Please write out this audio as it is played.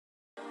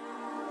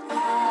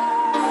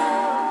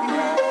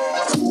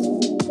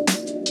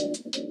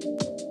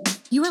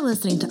are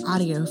listening to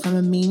audio from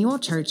Emmanuel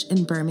Church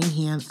in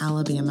Birmingham,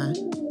 Alabama.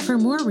 For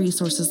more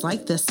resources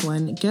like this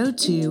one, go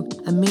to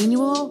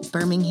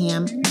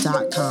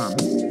emmanuelbirmingham.com.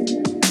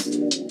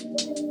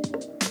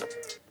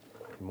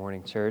 Good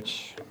morning,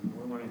 church.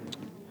 Good morning.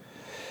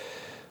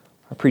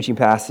 Our preaching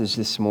passage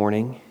this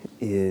morning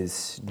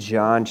is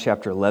John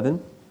chapter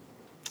 11,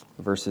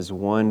 verses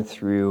 1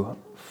 through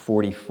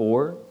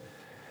 44.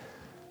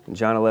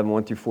 John 11,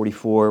 1 through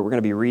 44. We're going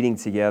to be reading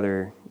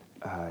together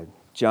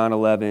John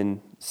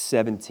 11,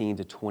 17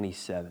 to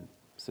 27.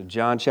 So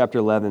John chapter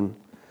 11,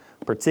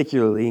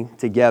 particularly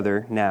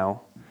together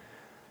now.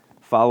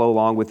 Follow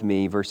along with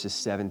me, verses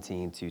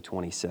 17 to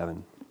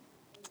 27.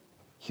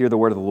 Hear the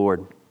word of the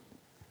Lord.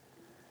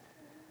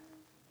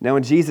 Now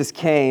when Jesus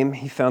came,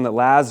 he found that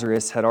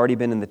Lazarus had already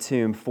been in the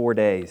tomb 4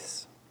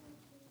 days.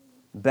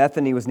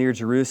 Bethany was near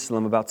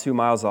Jerusalem, about 2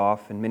 miles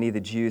off, and many of the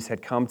Jews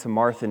had come to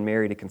Martha and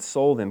Mary to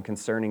console them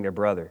concerning their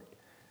brother.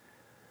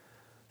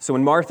 So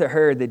when Martha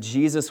heard that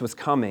Jesus was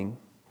coming,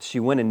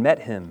 she went and met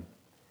him,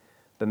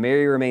 but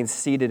Mary remained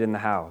seated in the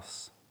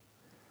house.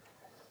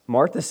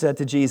 Martha said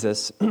to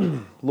Jesus,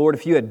 "Lord,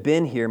 if you had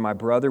been here, my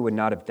brother would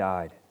not have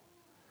died.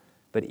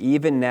 But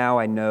even now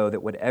I know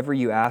that whatever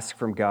you ask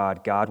from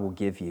God, God will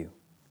give you."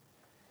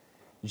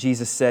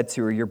 Jesus said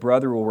to her, "Your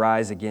brother will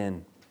rise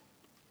again."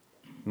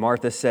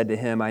 Martha said to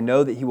him, "I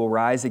know that he will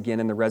rise again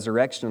in the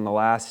resurrection on the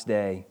last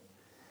day."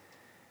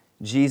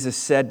 Jesus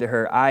said to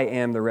her, "I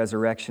am the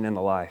resurrection and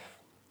the life.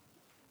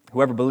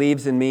 Whoever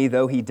believes in me,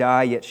 though he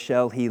die, yet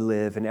shall he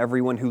live. And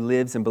everyone who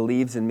lives and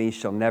believes in me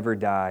shall never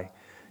die.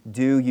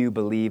 Do you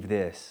believe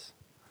this?"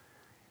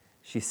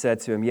 She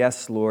said to him,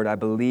 "Yes, Lord, I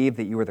believe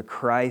that you are the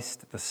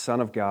Christ, the Son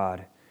of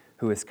God,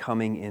 who is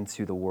coming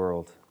into the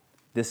world."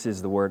 This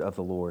is the word of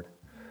the Lord.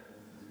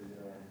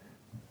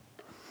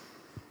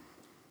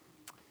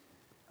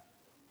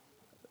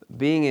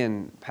 Being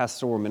in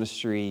pastoral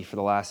ministry for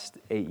the last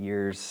 8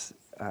 years,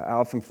 I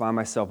often find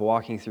myself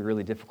walking through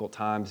really difficult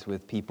times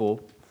with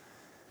people,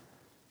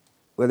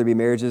 whether it be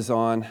marriages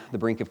on the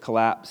brink of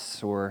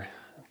collapse or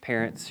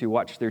parents who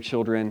watch their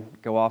children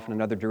go off in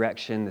another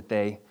direction that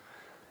they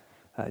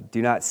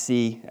do not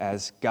see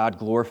as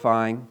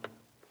God-glorifying,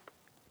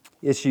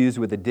 issues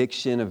with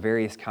addiction of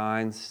various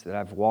kinds that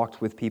I've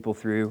walked with people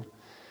through.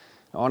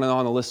 On and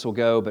on the list will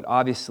go, but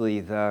obviously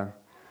the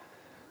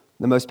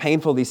most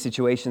painful of these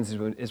situations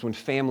is when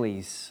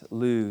families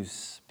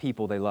lose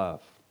people they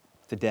love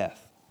to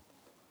death.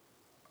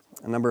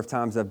 A number of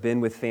times I've been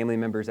with family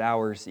members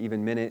hours,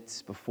 even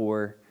minutes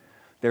before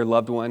their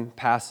loved one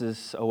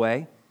passes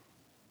away,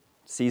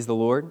 sees the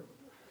Lord.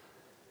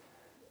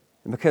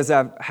 And because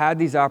I've had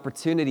these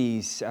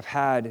opportunities,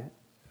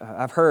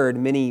 I've heard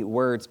many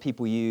words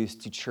people use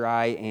to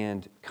try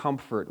and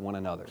comfort one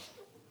another.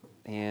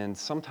 And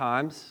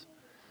sometimes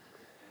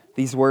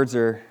these words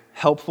are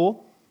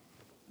helpful.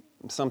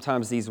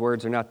 Sometimes these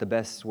words are not the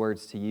best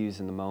words to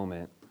use in the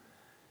moment.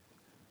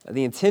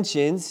 The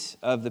intentions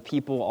of the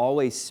people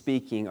always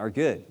speaking are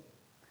good.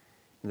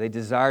 They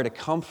desire to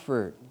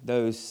comfort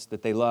those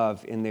that they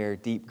love in their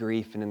deep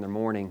grief and in their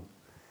mourning.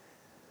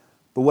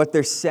 But what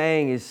they're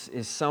saying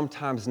is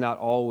sometimes not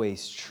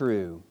always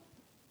true.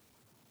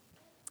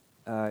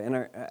 And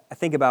I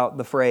think about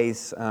the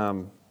phrase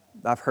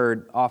I've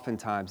heard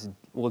oftentimes,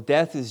 well,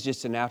 death is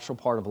just a natural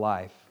part of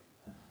life.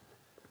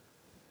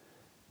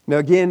 Now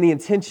again, the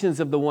intentions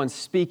of the ones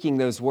speaking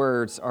those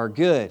words are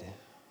good.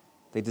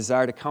 They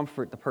desire to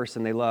comfort the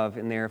person they love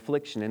in their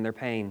affliction, in their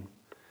pain.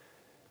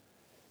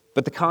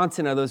 But the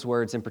content of those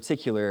words in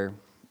particular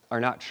are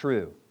not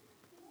true.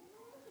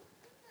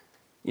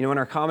 You know, in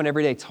our common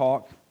everyday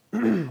talk,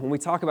 when we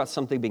talk about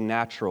something being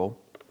natural,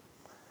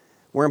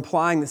 we're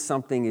implying that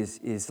something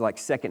is like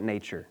second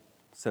nature,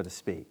 so to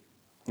speak.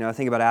 You know, I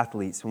think about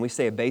athletes. When we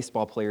say a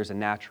baseball player is a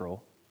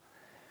natural,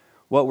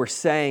 what we're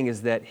saying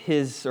is that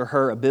his or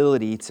her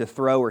ability to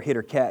throw or hit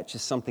or catch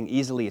is something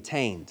easily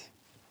attained.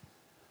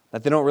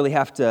 That they don't really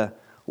have to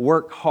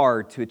work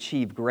hard to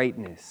achieve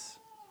greatness.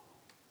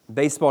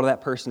 Baseball to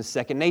that person is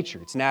second nature.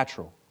 It's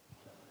natural.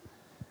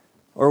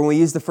 Or when we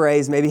use the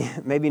phrase,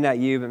 maybe not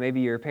you, but maybe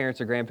your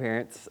parents or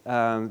grandparents,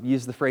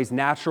 use the phrase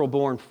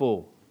natural-born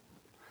fool.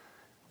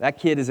 That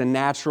kid is a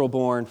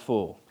natural-born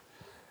fool.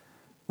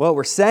 What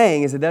we're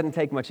saying is it doesn't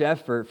take much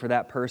effort for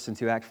that person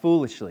to act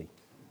foolishly,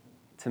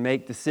 to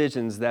make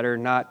decisions that are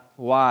not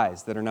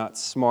wise, that are not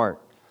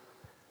smart.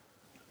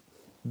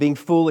 Being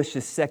foolish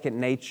is second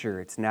nature,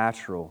 it's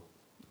natural.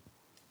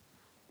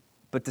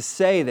 But to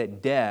say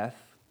that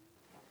death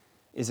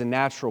is a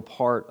natural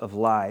part of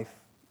life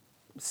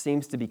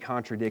seems to be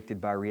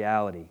contradicted by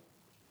reality.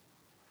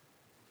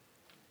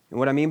 And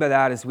what I mean by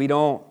that is we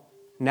don't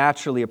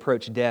naturally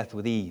approach death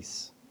with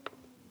ease.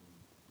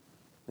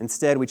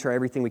 Instead, we try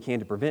everything we can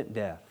to prevent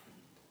death.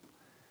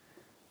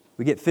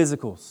 We get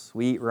physicals,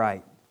 we eat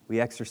right, we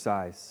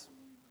exercise.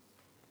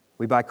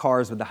 We buy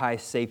cars with the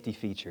highest safety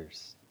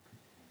features.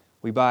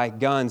 We buy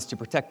guns to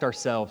protect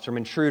ourselves from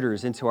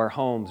intruders into our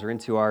homes or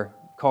into our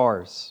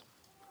cars.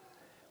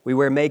 We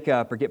wear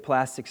makeup or get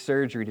plastic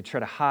surgery to try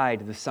to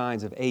hide the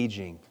signs of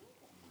aging.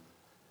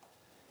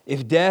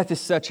 If death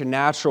is such a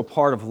natural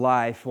part of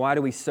life, why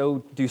do we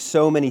do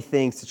so many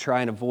things to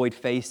try and avoid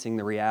facing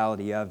the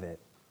reality of it?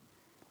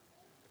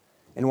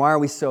 And why are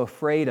we so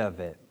afraid of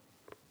it?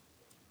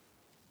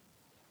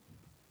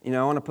 I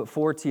want to put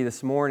forward to you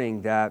this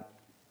morning that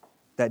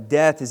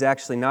death is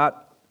actually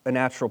not a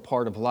natural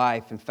part of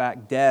life. In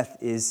fact, death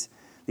is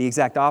the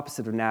exact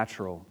opposite of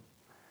natural.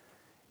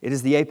 It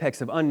is the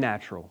apex of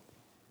unnatural.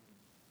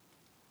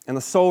 And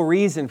the sole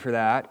reason for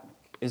that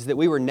is that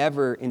we were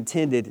never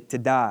intended to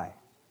die.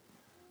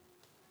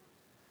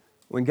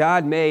 When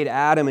God made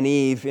Adam and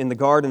Eve in the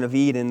Garden of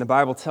Eden, the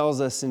Bible tells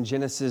us in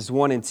Genesis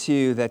 1 and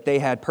 2 that they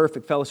had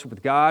perfect fellowship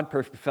with God,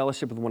 perfect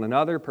fellowship with one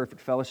another,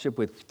 perfect fellowship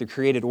with the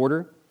created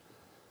order.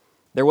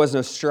 There was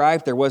no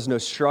strife, there was no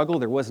struggle,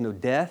 there was no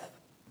death.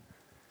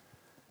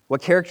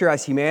 What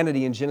characterized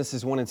humanity in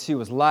Genesis 1 and 2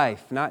 was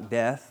life, not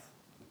death.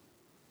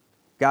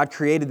 God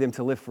created them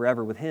to live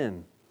forever with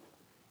Him.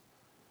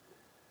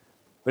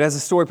 But as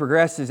the story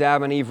progresses,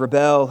 Adam and Eve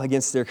rebel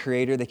against their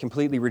Creator. They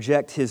completely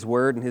reject His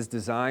word and His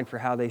design for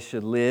how they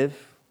should live.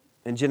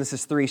 And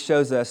Genesis 3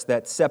 shows us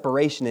that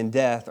separation and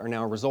death are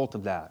now a result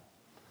of that.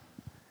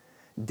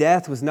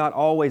 Death was not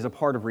always a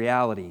part of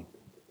reality.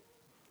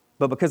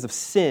 But because of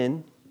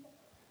sin,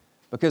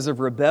 because of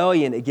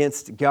rebellion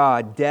against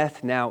God,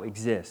 death now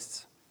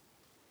exists.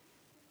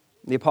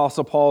 The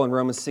Apostle Paul in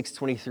Romans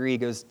 6:23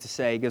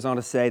 goes on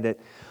to say that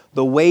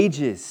the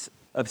wages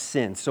of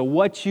sin, so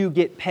what you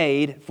get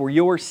paid for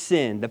your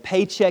sin, the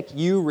paycheck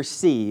you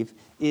receive,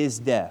 is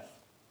death.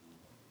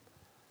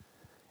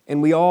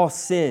 And we all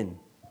sin.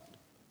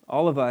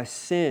 All of us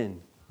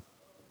sin.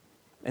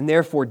 And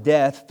therefore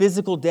death,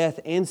 physical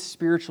death and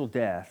spiritual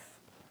death,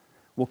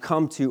 will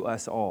come to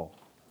us all.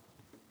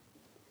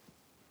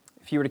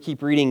 If you were to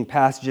keep reading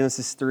past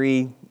Genesis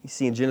 3, you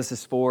see in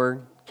Genesis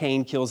 4,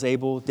 Cain kills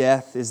Abel,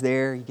 death is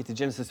there. You get to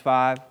Genesis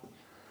 5.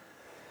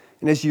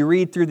 And as you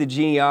read through the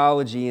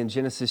genealogy in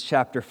Genesis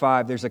chapter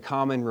 5, there's a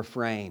common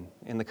refrain.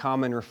 And the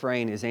common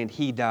refrain is, and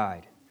he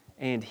died,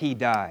 and he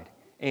died,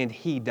 and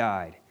he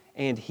died,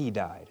 and he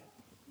died.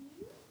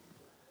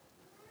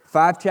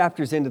 5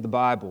 chapters into the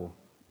Bible,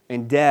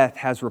 and death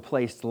has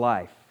replaced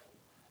life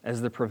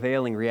as the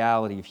prevailing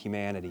reality of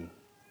humanity.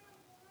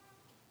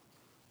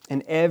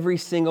 And every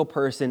single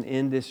person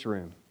in this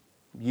room,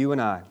 you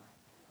and I,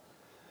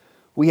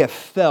 we have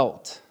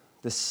felt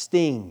the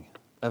sting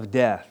of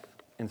death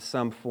in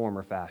some form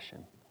or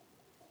fashion.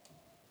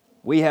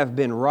 We have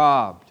been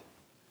robbed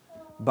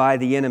by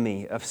the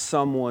enemy of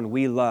someone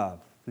we love,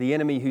 the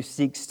enemy who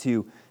seeks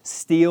to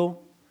steal,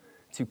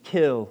 to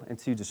kill, and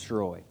to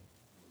destroy.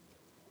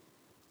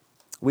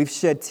 We've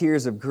shed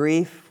tears of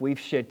grief, we've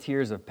shed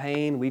tears of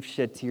pain, we've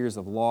shed tears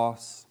of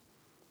loss.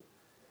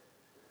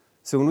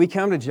 So when we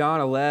come to John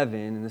 11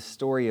 and the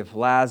story of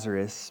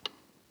Lazarus,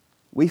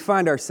 we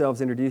find ourselves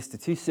introduced to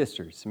 2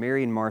 sisters,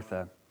 Mary and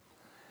Martha,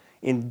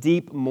 in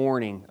deep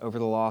mourning over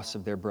the loss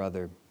of their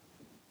brother.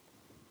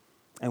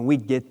 And we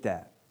get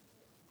that.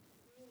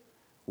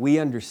 We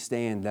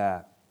understand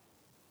that.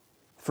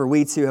 For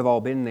we too have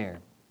all been there.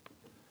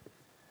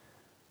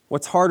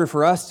 What's harder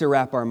for us to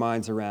wrap our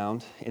minds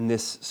around in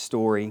this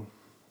story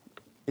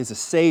is a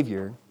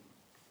Savior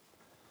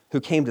who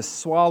came to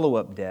swallow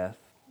up death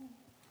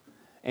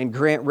and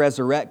grant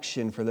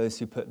resurrection for those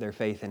who put their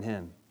faith in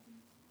Him.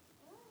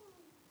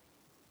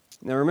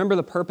 Now remember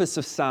the purpose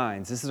of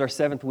signs. This is our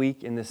 7th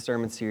week in this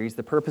sermon series,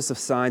 the purpose of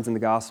signs in the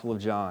Gospel of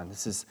John.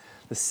 This is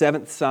the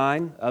 7th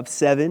sign of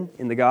 7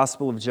 in the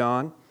Gospel of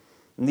John.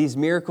 And these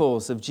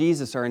miracles of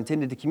Jesus are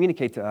intended to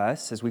communicate to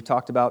us, as we've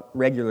talked about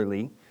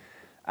regularly,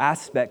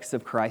 aspects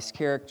of Christ's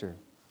character.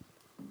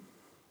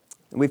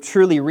 And we've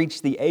truly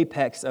reached the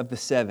apex of the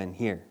 7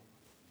 here.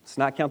 Let's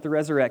not count the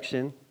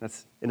resurrection.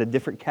 That's in a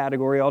different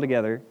category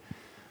altogether.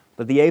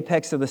 But the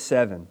apex of the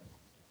 7.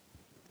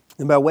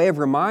 And by way of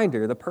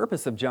reminder, the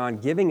purpose of John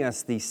giving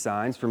us these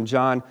signs from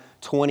John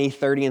 20,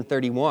 30, and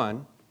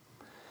 31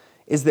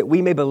 is that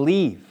we may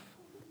believe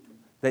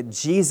that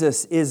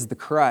Jesus is the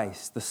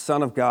Christ, the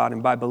Son of God,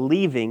 and by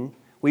believing,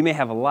 we may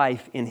have a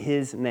life in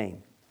His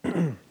name.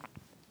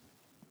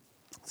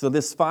 So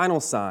this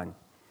final sign,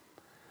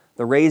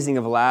 the raising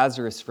of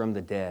Lazarus from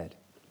the dead,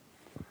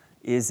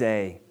 is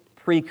a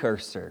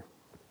precursor.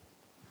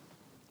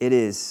 It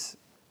is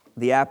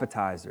the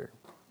appetizer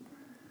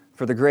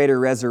for the greater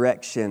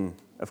resurrection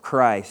of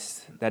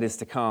Christ that is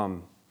to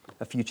come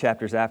a few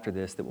chapters after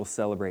this that we'll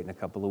celebrate in a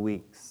couple of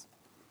weeks.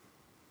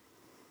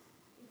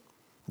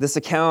 This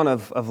account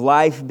of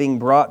life being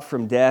brought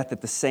from death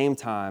at the same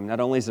time not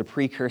only is a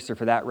precursor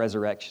for that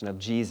resurrection of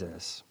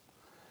Jesus,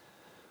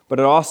 but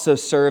it also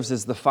serves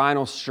as the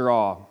final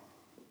straw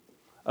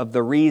of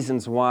the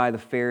reasons why the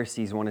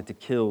Pharisees wanted to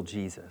kill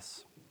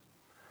Jesus.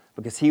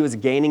 Because He was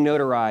gaining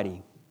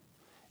notoriety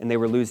and they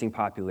were losing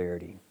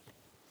popularity.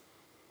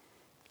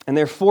 And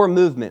there are 4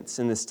 movements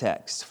in this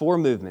text, 4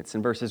 movements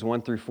in verses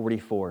 1 through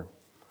 44.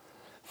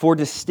 4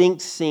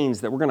 distinct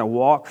scenes that we're going to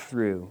walk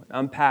through,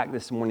 unpack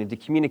this morning to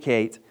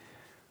communicate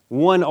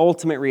one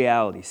ultimate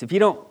reality. So if you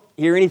don't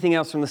hear anything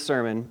else from the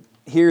sermon,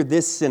 hear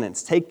this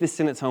sentence. Take this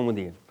sentence home with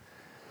you.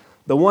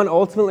 The one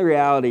ultimate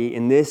reality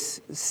in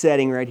this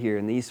setting right here,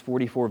 in these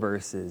 44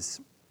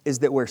 verses, is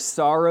that where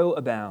sorrow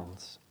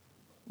abounds,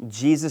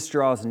 Jesus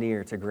draws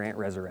near to grant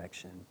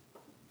resurrection.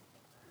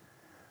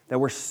 That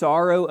where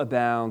sorrow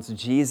abounds,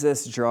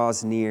 Jesus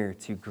draws near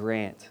to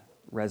grant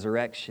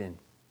resurrection.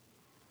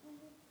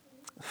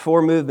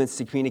 4 movements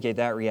to communicate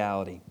that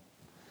reality.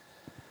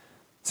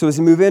 So as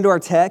we move into our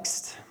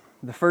text,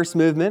 the first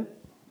movement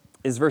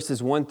is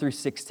verses 1 through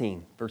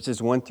 16.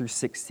 Verses 1 through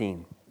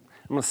 16.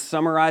 I'm going to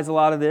summarize a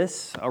lot of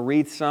this. I'll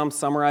read some,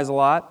 summarize a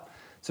lot.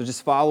 So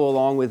just follow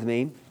along with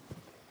me.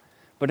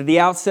 But at the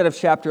outset of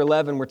chapter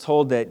 11, we're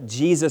told that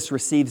Jesus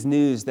receives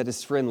news that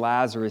his friend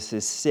Lazarus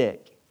is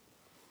sick.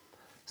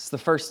 It's the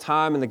first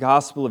time in the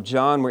Gospel of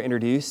John we're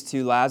introduced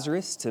to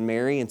Lazarus, to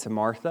Mary, and to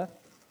Martha.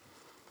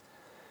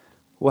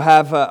 We'll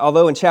have,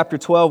 although in chapter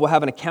 12 we'll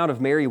have an account of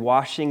Mary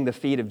washing the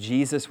feet of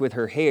Jesus with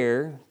her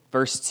hair,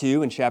 verse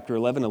 2 in chapter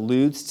 11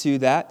 alludes to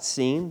that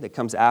scene that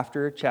comes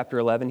after chapter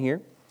 11 here.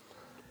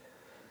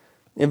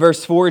 In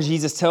verse 4,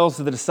 Jesus tells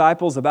the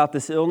disciples about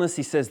this illness.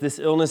 He says, this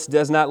illness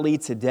does not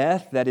lead to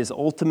death, that is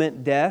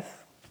ultimate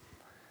death.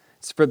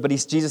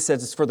 Jesus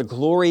says it's for the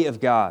glory of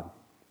God,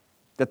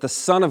 that the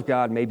Son of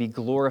God may be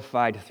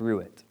glorified through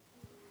it.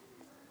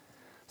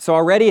 So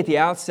already at the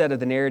outset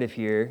of the narrative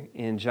here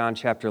in John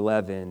chapter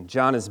 11,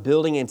 John is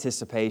building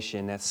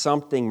anticipation that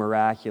something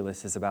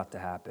miraculous is about to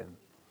happen.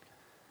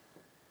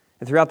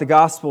 And throughout the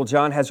gospel,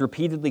 John has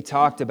repeatedly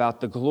talked about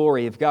the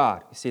glory of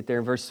God. You see it there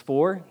in verse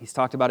 4. He's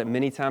talked about it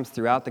many times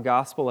throughout the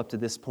gospel up to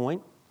this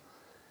point.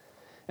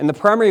 And the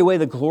primary way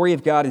the glory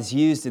of God is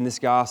used in this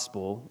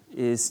gospel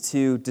is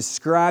to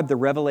describe the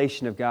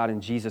revelation of God in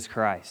Jesus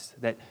Christ.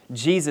 That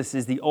Jesus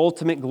is the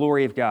ultimate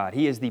glory of God.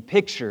 He is the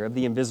picture of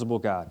the invisible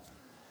God.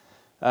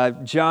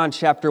 John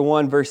chapter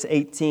 1, verse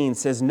 18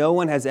 says, no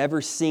one has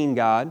ever seen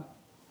God.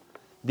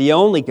 The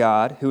only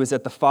God who is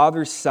at the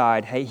Father's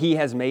side, he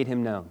has made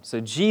him known. So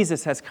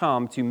Jesus has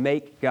come to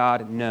make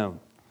God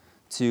known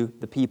to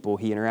the people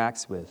he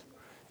interacts with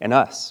and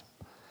us.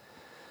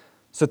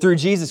 So through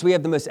Jesus, we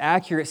have the most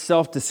accurate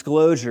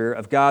self-disclosure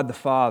of God the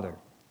Father.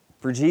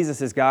 For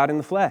Jesus is God in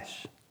the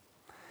flesh.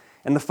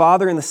 And the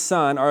Father and the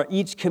Son are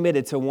each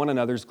committed to one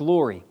another's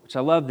glory, which I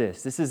love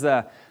this. This is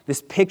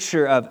this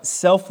picture of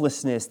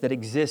selflessness that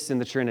exists in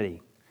the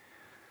Trinity.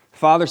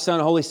 Father, Son,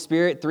 Holy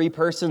Spirit, 3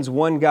 persons,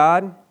 one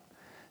God.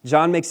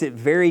 John makes it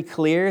very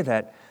clear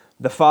that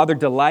the Father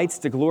delights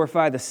to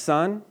glorify the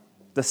Son.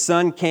 The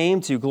Son came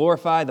to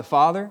glorify the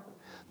Father.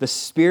 The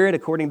Spirit,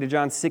 according to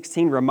John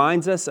 16,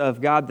 reminds us of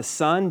God the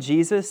Son.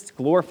 Jesus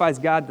glorifies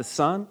God the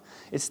Son.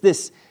 It's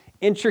this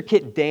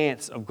intricate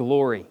dance of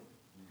glory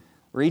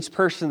where each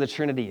person of the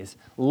Trinity is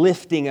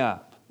lifting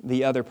up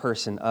the other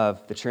person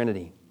of the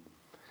Trinity.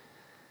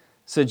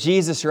 So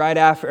Jesus, right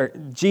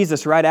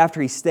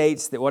after he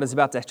states that what is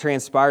about to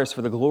transpire is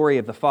for the glory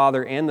of the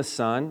Father and the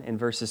Son, in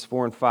verses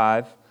 4 and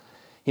 5,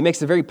 he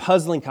makes a very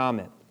puzzling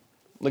comment.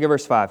 Look at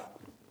verse 5. It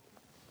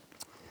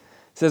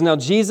says, now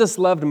Jesus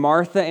loved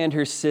Martha and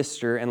her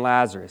sister and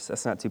Lazarus.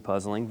 That's not too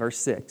puzzling. Verse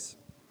 6.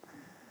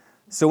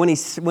 So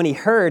when he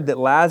heard that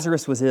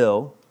Lazarus was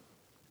ill,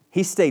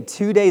 he stayed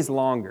 2 days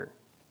longer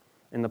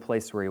in the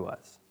place where he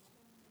was.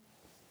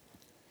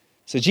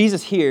 So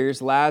Jesus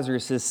hears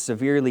Lazarus is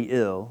severely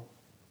ill.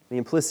 The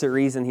implicit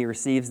reason he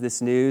receives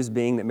this news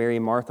being that Mary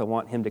and Martha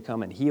want him to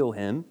come and heal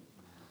him.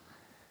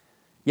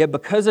 Yet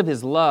because of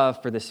his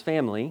love for this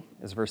family,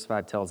 as verse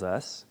 5 tells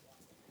us,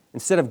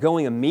 instead of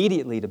going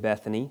immediately to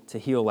Bethany to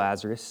heal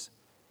Lazarus,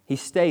 he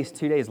stays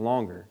 2 days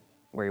longer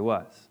where he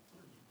was.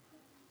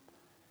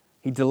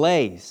 He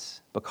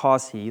delays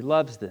because he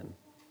loves them.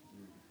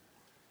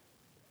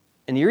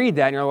 And you read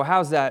that and you're like, well,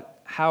 how's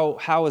that?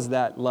 How is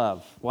that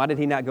love? Why did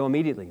he not go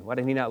immediately? Why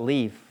did he not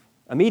leave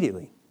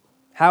immediately?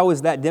 How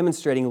is that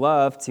demonstrating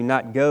love to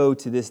not go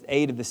to this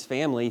aid of this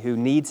family who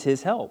needs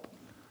his help?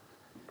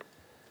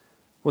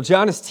 Well,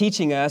 John is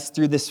teaching us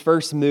through this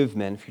first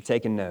movement, if you're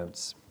taking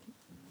notes,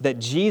 that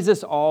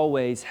Jesus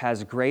always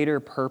has greater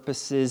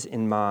purposes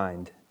in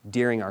mind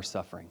during our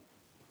suffering.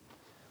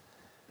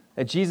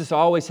 That Jesus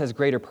always has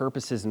greater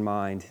purposes in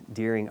mind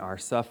during our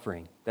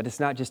suffering. That it's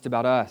not just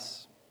about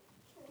us.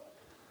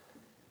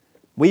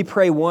 We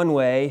pray one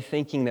way,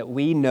 thinking that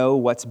we know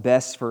what's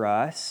best for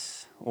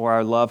us or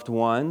our loved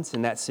ones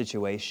in that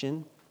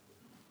situation.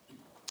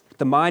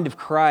 The mind of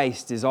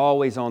Christ is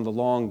always on the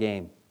long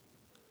game.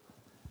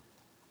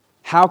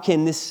 How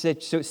can this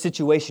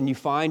situation you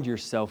find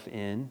yourself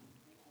in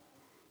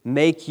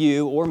make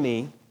you or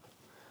me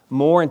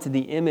more into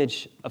the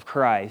image of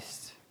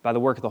Christ by the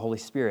work of the Holy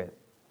Spirit?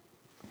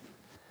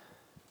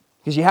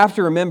 Because you have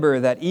to remember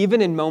that even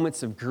in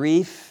moments of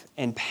grief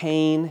and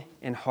pain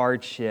and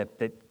hardship,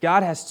 that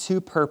God has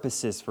 2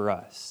 purposes for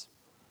us.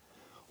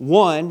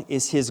 One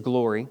is His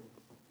glory,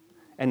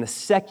 and the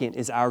second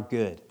is our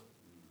good.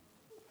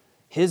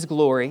 His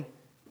glory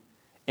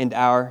and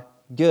our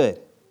good.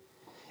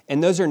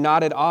 And those are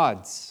not at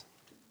odds.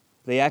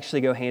 They actually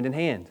go hand in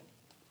hand.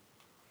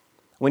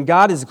 When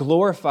God is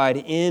glorified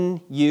in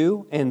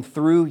you and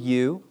through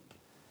you,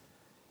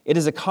 it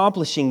is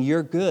accomplishing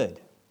your good.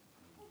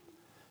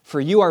 For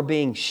you are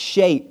being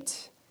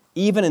shaped,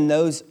 even in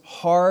those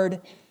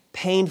hard,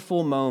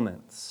 painful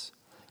moments.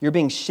 You're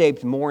being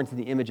shaped more into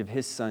the image of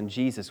His Son,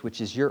 Jesus,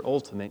 which is your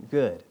ultimate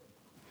good.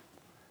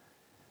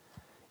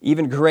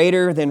 Even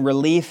greater than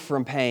relief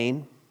from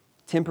pain,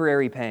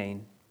 temporary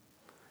pain,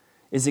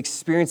 is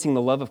experiencing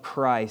the love of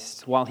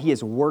Christ while He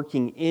is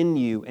working in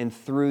you and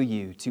through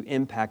you to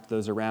impact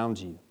those around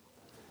you.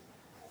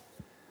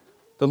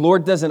 The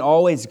Lord doesn't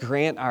always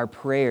grant our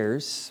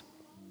prayers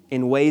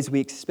in ways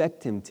we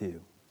expect Him to.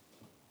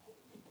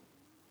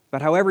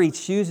 But however He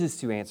chooses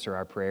to answer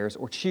our prayers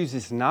or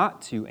chooses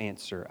not to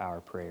answer our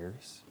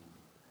prayers,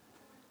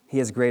 He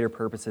has greater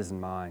purposes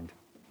in mind,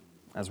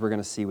 as we're going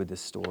to see with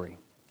this story.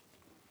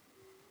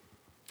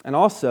 And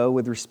also,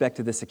 with respect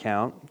to this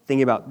account,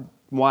 thinking about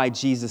why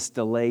Jesus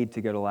delayed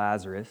to go to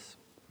Lazarus.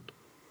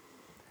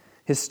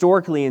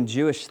 Historically, in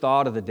Jewish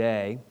thought of the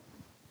day,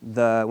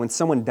 when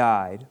someone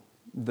died,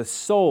 the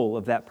soul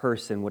of that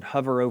person would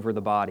hover over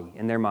the body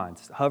in their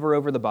minds, hover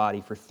over the body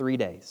for 3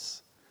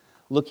 days,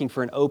 looking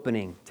for an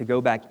opening to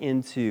go back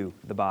into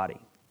the body.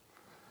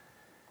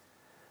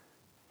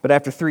 But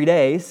after 3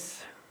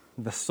 days,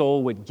 the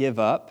soul would give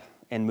up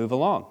and move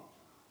along.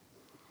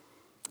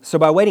 So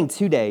by waiting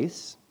 2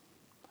 days,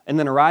 and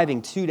then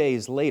arriving 2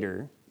 days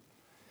later,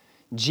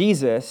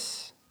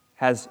 Jesus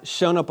has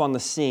shown up on the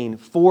scene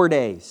 4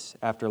 days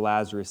after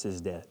Lazarus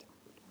is dead.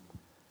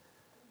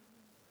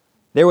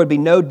 There would be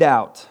no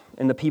doubt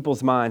in the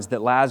people's minds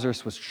that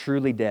Lazarus was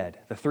truly dead.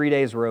 The 3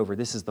 days were over.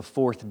 This is the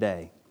 4th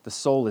day. The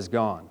soul is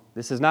gone.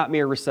 This is not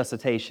mere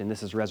resuscitation.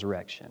 This is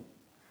resurrection.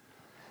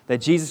 That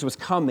Jesus was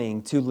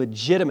coming to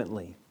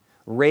legitimately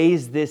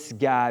raise this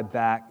guy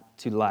back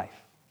to life.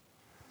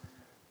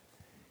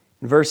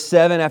 In verse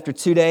 7, after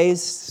 2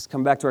 days,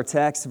 come back to our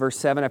text, verse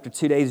 7, after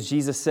 2 days,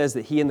 Jesus says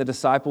that He and the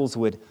disciples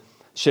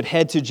should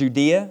head to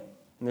Judea.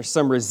 And there's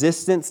some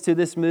resistance to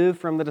this move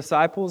from the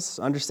disciples,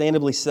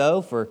 understandably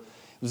so, for it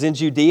was in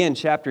Judea in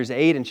chapters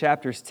 8 and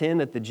chapters 10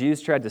 that the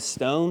Jews tried to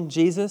stone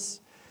Jesus.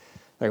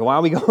 Like, why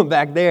are we going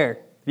back there?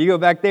 If you go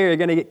back there, you're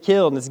going to get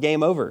killed and it's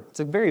game over. It's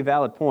a very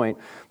valid point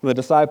from the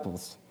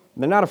disciples.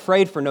 They're not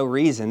afraid for no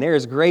reason. There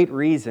is great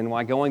reason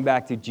why going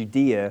back to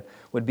Judea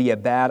would be a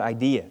bad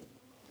idea.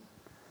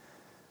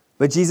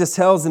 But Jesus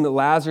tells them that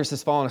Lazarus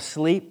has fallen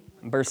asleep.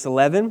 In verse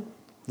 11,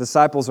 the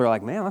disciples are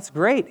like, man, that's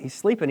great. He's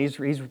sleeping. He's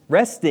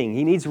resting.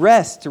 He needs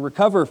rest to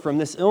recover from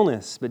this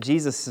illness. But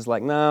Jesus is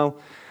like, no,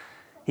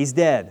 he's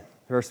dead.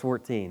 Verse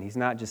 14, he's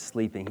not just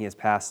sleeping. He has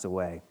passed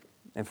away.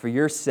 And for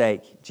your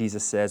sake,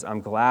 Jesus says,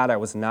 I'm glad I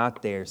was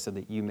not there so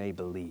that you may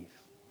believe.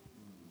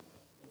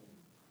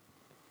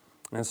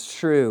 And it's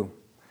true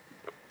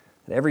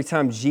that every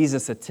time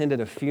Jesus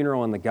attended a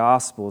funeral in the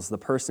Gospels, the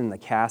person in the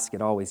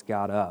casket always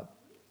got up.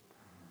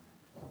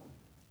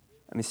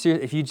 I mean,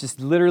 seriously, if you just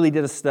literally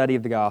did a study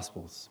of the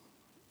Gospels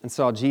and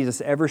saw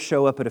Jesus ever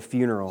show up at a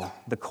funeral,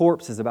 the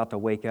corpse is about to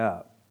wake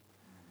up.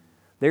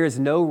 There is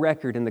no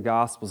record in the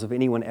Gospels of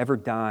anyone ever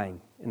dying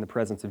in the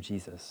presence of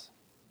Jesus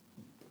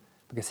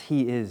because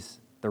He is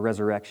the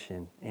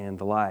resurrection and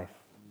the life.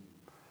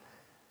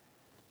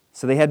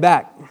 So they head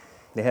back.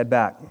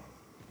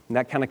 And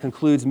that kind of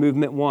concludes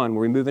movement 1,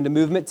 where we move into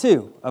movement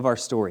 2 of our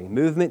story.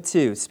 Movement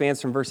 2 spans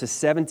from verses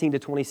 17 to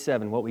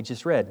 27, what we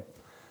just read.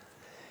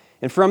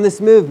 And from this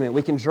movement,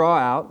 we can draw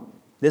out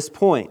this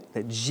point,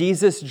 that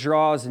Jesus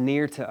draws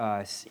near to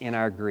us in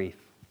our grief.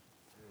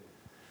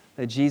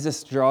 That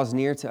Jesus draws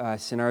near to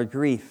us in our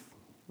grief.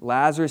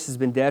 Lazarus has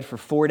been dead for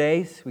 4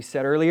 days, we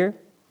said earlier.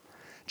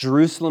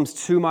 Jerusalem's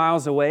 2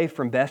 miles away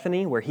from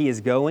Bethany, where He is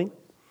going.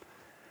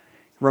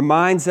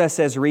 Reminds us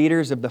as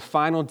readers of the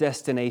final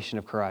destination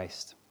of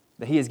Christ,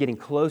 that He is getting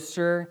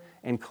closer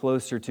and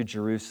closer to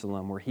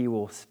Jerusalem, where He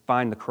will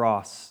find the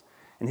cross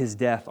and His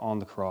death on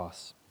the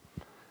cross.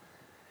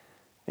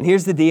 And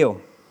here's the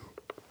deal.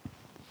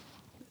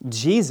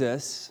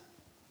 Jesus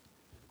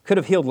could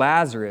have healed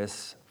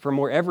Lazarus from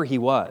wherever he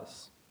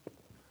was.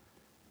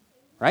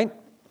 Right?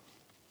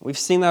 We've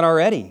seen that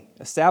already,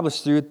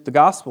 established through the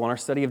gospel in our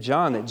study of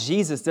John, that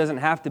Jesus doesn't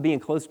have to be in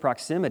close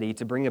proximity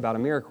to bring about a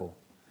miracle.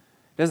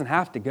 He doesn't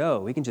have to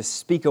go. He can just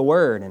speak a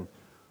word, and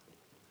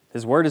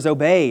His word is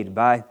obeyed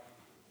by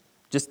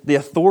just the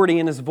authority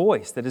in His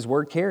voice that His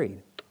word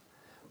carried.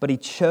 But He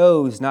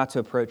chose not to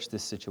approach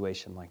this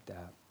situation like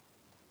that.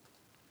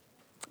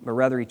 But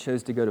rather He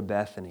chose to go to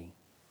Bethany.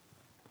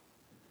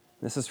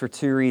 This is for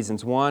 2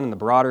 reasons. One, in the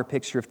broader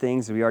picture of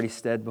things that we already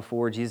said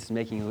before, Jesus is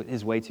making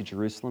His way to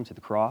Jerusalem, to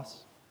the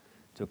cross,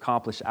 to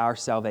accomplish our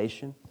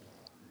salvation.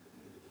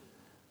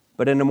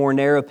 But in a more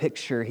narrow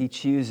picture, He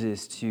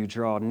chooses to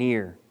draw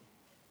near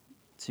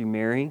to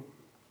Mary,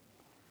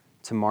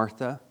 to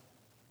Martha,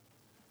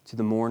 to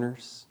the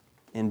mourners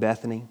in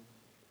Bethany,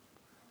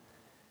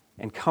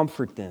 and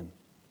comfort them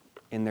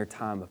in their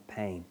time of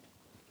pain.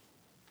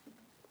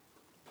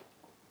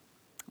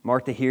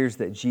 Martha hears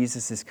that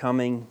Jesus is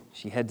coming.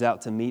 She heads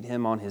out to meet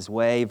Him on His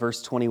way. Verse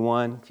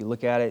 21, if you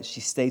look at it, she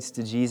states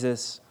to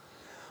Jesus,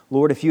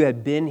 Lord, if you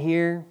had been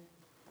here,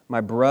 my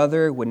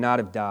brother would not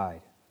have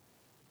died.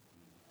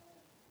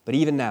 But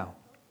even now,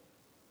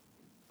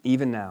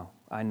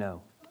 I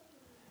know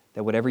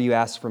that whatever you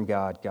ask from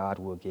God, God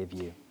will give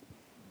you.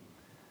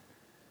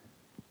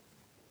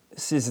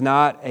 This is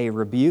not a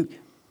rebuke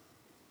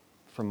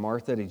from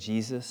Martha to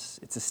Jesus.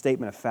 It's a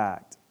statement of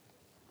fact.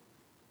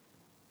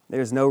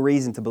 There's no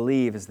reason to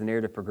believe, as the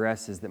narrative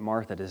progresses, that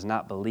Martha does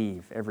not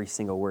believe every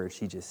single word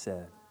she just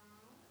said.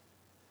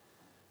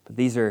 But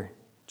these are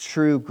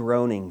true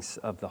groanings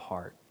of the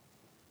heart.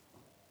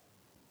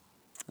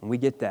 And we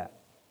get that.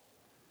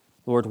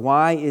 Lord,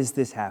 why is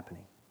this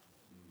happening?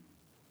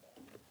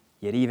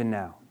 Yet even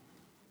now,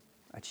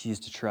 I choose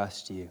to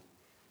trust you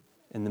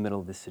in the middle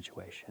of this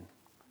situation.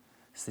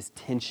 It's this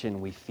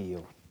tension we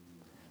feel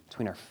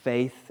between our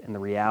faith and the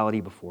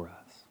reality before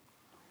us.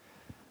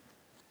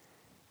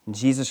 And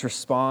Jesus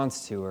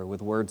responds to her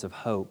with words of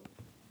hope.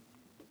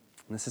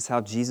 And this is how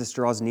Jesus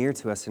draws near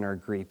to us in our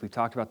grief. We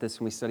talked about this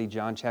when we studied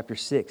John chapter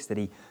 6, that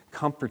he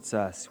comforts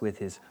us with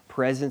his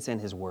presence and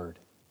his word.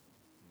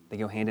 They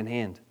go hand in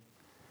hand.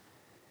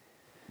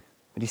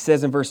 But he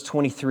says in verse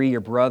 23, your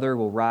brother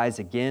will rise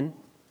again.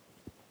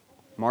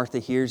 Martha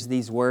hears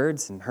these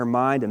words, and her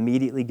mind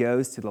immediately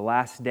goes to the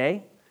last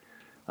day.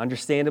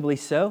 Understandably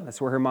so.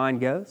 That's where her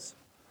mind goes.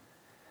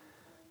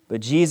 But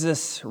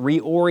Jesus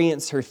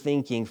reorients her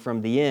thinking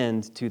from the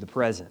end to the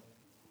present.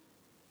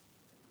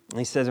 And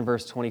he says in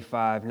verse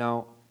 25,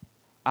 no,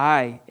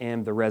 I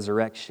am the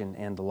resurrection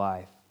and the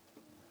life.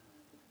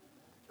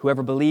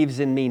 Whoever believes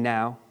in me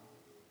now,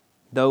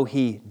 though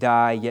he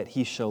die, yet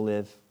he shall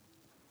live.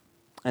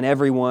 And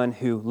everyone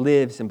who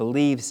lives and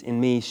believes in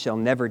me shall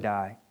never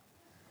die.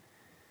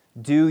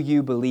 Do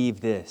you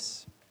believe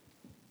this?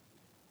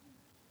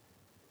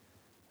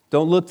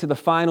 Don't look to the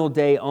final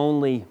day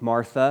only,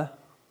 Martha.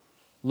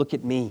 Look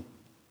at me.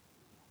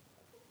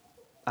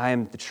 I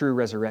am the true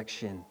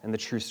resurrection and the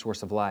true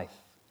source of life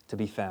to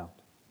be found.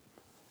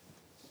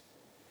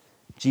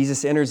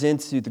 Jesus enters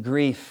into the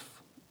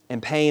grief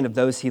and pain of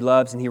those he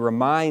loves, and he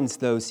reminds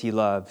those he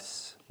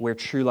loves where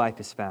true life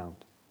is found.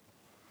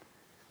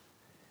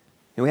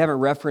 And we haven't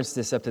referenced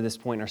this up to this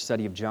point in our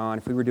study of John.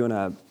 If we were doing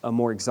a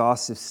more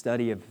exhaustive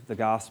study of the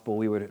gospel,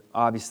 we would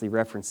obviously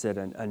reference it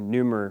a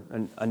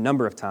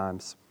number of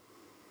times.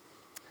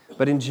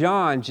 But in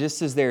John,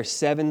 just as there are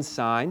 7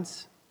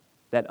 signs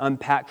that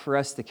unpack for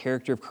us the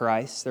character of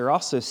Christ, there are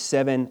also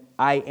 7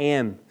 I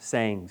am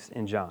sayings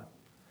in John.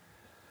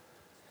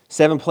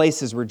 7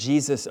 places where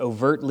Jesus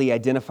overtly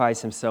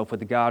identifies himself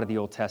with the God of the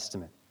Old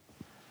Testament,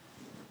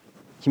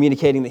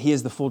 communicating that he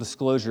is the full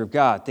disclosure of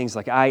God. Things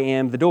like, I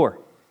am the door.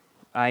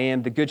 I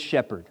am the good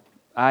shepherd.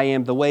 I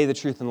am the way, the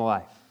truth, and the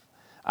life.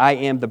 I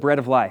am the bread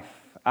of life.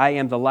 I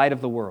am the light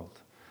of the world.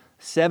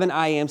 7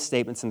 I am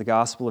statements in the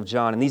Gospel of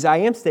John. And these I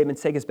am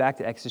statements take us back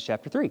to Exodus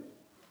chapter 3. In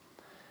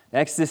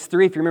Exodus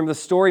 3, if you remember the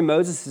story,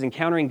 Moses is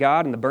encountering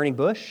God in the burning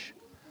bush.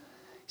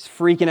 He's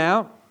freaking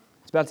out.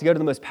 He's about to go to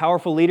the most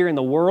powerful leader in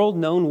the world,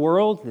 known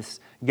world. This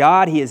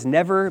God he has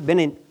never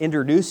been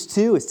introduced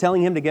to is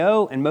telling him to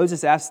go. And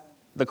Moses asks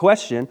the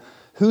question,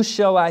 who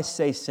shall I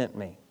say sent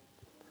me?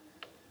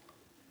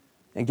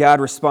 And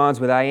God responds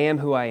with, I am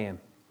who I am.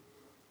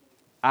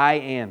 I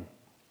am.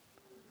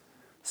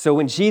 So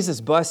when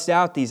Jesus busts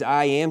out these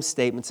I am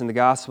statements in the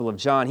Gospel of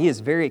John, he is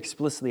very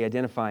explicitly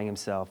identifying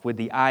himself with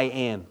the I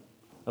am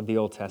of the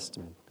Old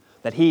Testament,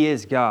 that he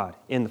is God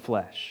in the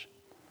flesh.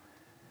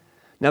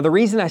 Now, the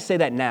reason I say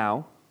that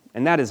now,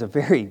 and that is a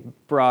very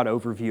broad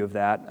overview of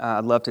that,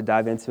 I'd love to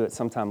dive into it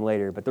sometime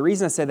later, but the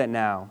reason I say that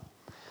now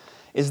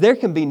is there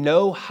can be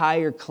no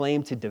higher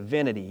claim to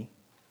divinity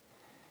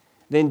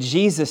than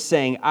Jesus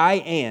saying, I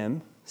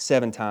am,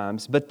 7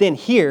 times, but then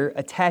here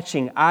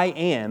attaching I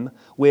am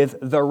with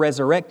the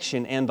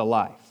resurrection and the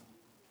life.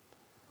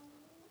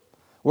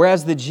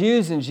 Whereas the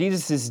Jews in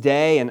Jesus'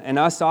 day and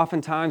us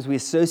oftentimes, we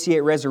associate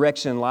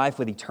resurrection and life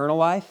with eternal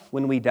life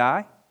when we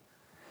die.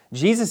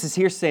 Jesus is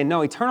here saying,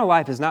 no, eternal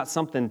life is not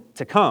something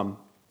to come.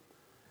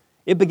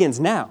 It begins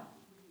now,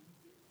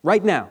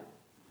 right now,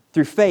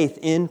 through faith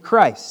in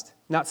Christ,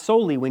 not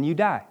solely when you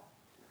die.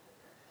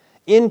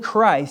 In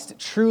Christ,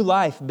 true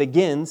life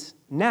begins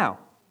now.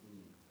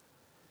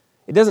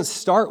 It doesn't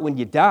start when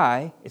you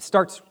die. It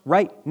starts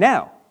right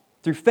now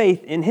through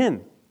faith in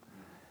Him.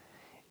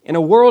 In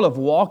a world of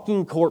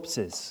walking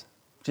corpses,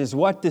 which is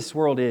what this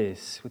world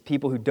is with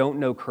people who don't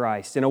know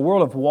Christ, in a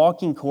world of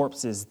walking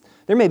corpses,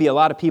 there may be a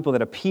lot of people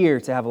that appear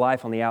to have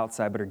life on the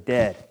outside but are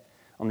dead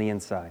on the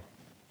inside.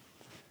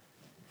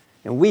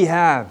 And we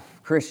have,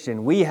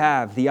 Christian, we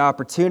have the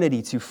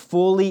opportunity to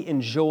fully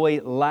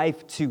enjoy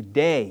life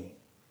today,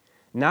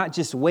 not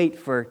just wait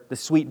for the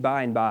sweet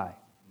by and by.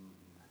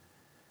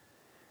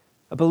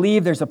 I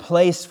believe there's a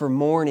place for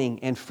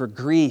mourning and for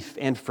grief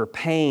and for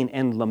pain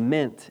and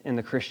lament in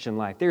the Christian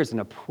life. There's an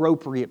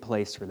appropriate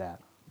place for that.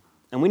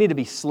 And we need to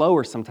be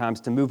slower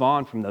sometimes to move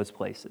on from those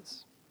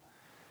places.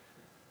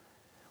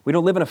 We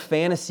don't live in a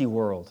fantasy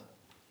world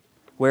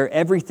where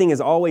everything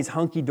is always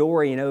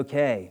hunky-dory and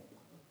okay.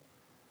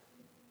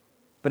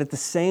 But at the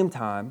same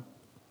time,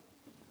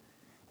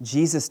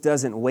 Jesus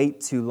doesn't wait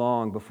too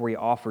long before He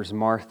offers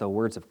Martha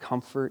words of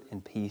comfort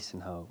and peace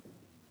and hope.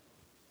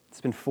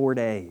 It's been 4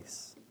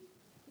 days.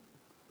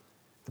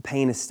 The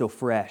pain is still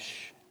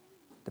fresh.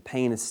 The The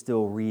pain is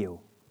still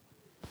real.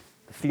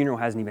 The funeral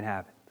hasn't even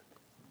happened.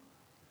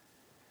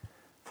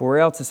 For where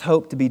else is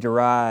hope to be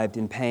derived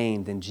in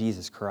pain than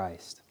Jesus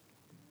Christ?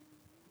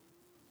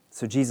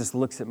 So Jesus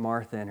looks at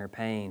Martha and her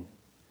pain,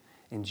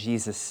 and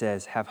Jesus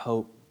says, "Have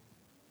hope,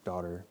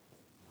 daughter.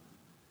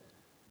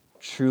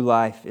 True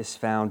life is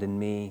found in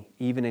me.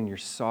 Even in your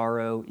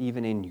sorrow,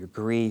 even in your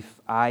grief,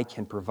 I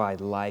can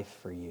provide life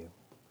for you.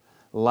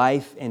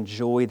 Life and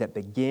joy that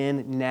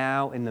begin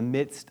now in the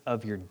midst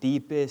of your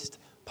deepest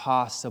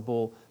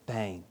possible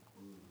pain.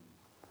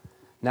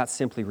 Not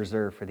simply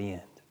reserved for the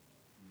end."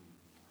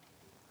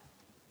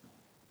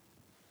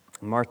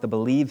 Martha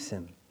believes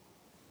him,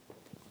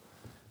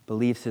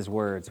 believes his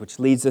words, which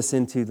leads us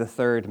into the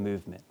third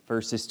movement,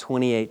 verses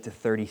 28 to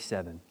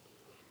 37.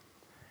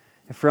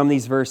 And from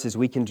these verses,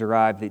 we can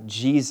derive that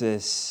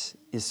Jesus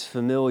is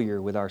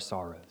familiar with our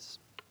sorrows.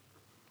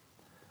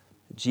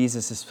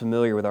 Jesus is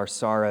familiar with our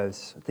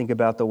sorrows. Think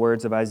about the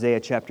words of Isaiah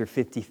chapter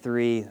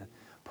 53.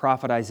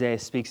 Prophet Isaiah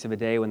speaks of a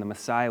day when the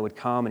Messiah would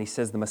come, and he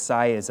says the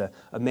Messiah is a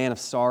man of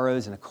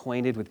sorrows and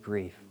acquainted with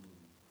grief.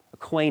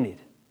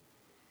 Acquainted.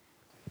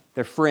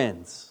 They're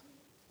friends.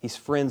 He's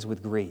friends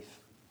with grief.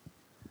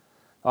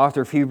 The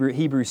author of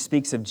Hebrews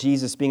speaks of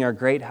Jesus being our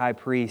great high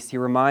priest. He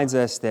reminds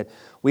us that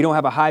we don't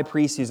have a high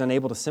priest who's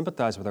unable to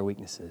sympathize with our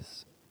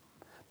weaknesses,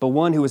 but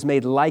one who was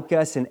made like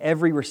us in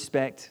every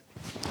respect,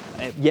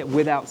 yet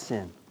without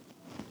sin.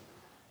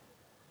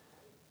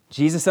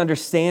 Jesus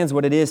understands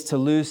what it is to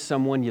lose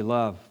someone you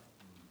love.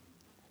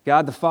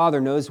 God the Father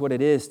knows what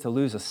it is to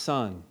lose a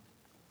son,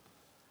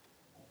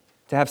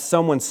 to have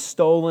someone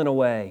stolen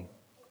away,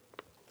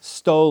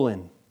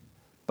 stolen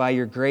by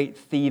your great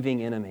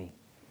thieving enemy.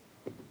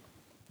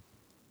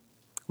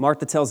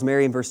 Martha tells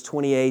Mary in verse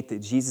 28 that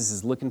Jesus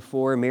is looking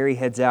for her. Mary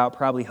heads out,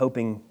 probably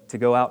hoping to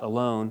go out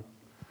alone.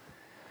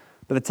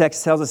 But the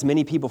text tells us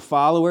many people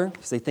follow her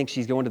because they think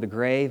she's going to the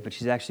grave, but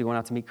she's actually going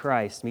out to meet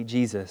Christ, meet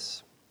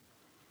Jesus.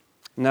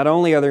 Not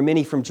only are there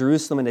many from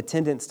Jerusalem in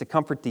attendance to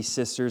comfort these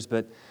sisters,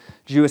 but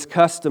Jewish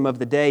custom of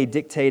the day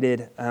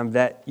dictated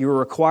that you were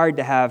required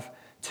to have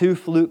 2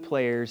 flute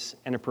players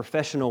and a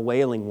professional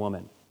wailing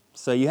woman.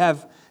 So you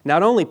have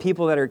not only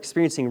people that are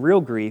experiencing real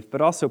grief,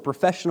 but also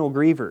professional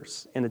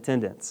grievers in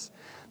attendance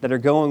that are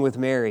going with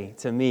Mary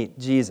to meet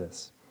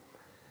Jesus.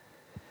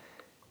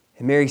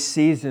 And Mary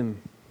sees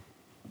him.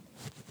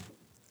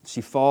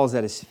 She falls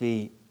at his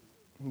feet.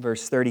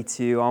 Verse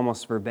 32,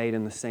 almost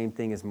verbatim, the same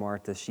thing as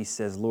Martha. She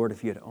says, "Lord,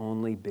 if you had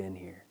only been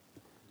here."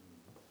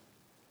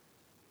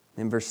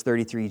 In verse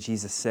 33,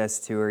 Jesus says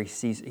to her, he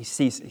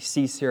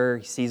sees her,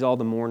 he sees all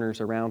the mourners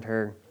around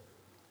her.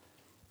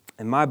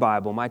 In my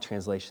Bible, my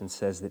translation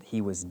says that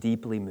he was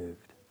deeply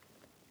moved.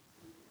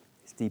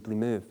 He's deeply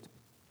moved.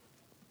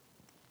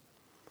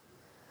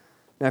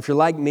 Now, if you're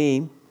like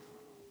me,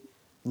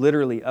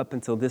 literally up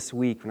until this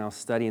week when I was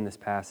studying this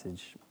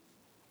passage,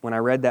 when I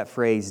read that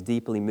phrase,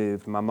 deeply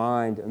moved, my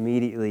mind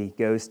immediately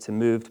goes to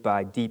moved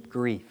by deep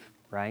grief,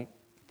 right?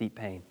 Deep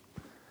pain.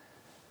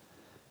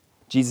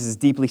 Jesus is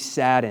deeply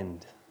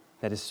saddened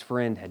that his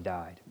friend had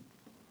died.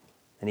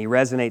 And he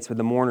resonates with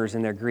the mourners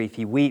in their grief.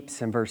 He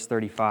weeps in verse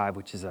 35,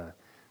 which is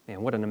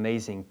what an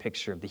amazing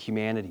picture of the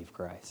humanity of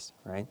Christ,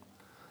 right?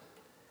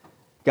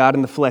 God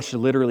in the flesh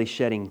literally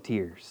shedding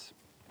tears.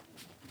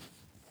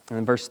 And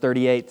in verse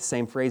 38, the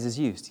same phrase is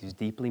used. He's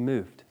deeply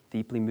moved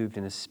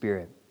in his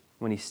spirit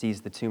when he sees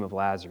the tomb of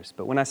Lazarus.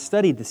 But when I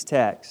studied this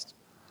text,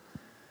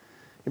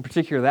 in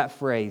particular that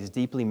phrase,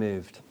 deeply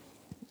moved,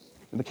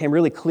 it became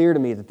really clear to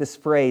me that this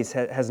phrase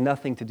has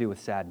nothing to do with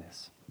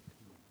sadness.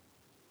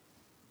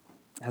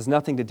 It has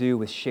nothing to do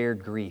with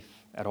shared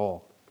grief at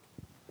all.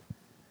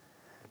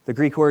 The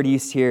Greek word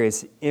used here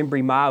is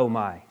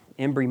embrimaomai.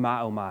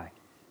 Embrimaomai.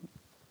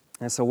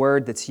 And it's a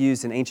word that's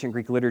used in ancient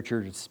Greek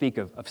literature to speak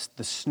of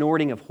the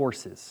snorting of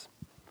horses.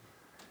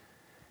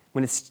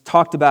 When it's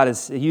talked about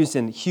as used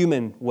in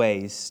human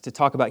ways, to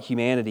talk about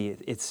humanity,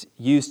 it's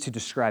used to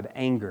describe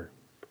anger,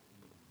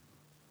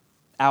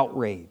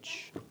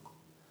 outrage,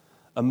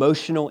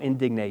 emotional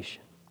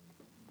indignation.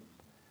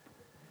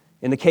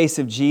 In the case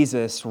of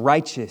Jesus,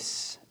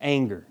 righteous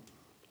anger,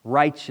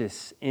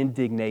 righteous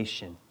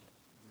indignation.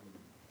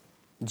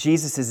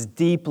 Jesus is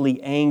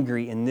deeply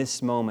angry in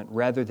this moment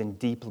rather than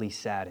deeply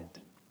saddened.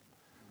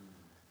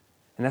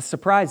 And that's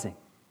surprising,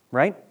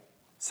 right?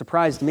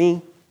 Surprised me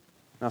when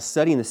I was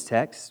studying this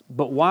text.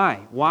 But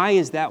why? Why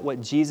is that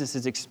what Jesus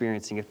is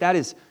experiencing? If that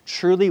is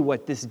truly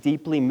what this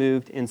deeply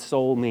moved in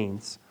soul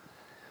means,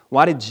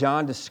 why did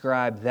John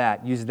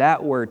use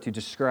that word to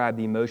describe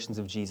the emotions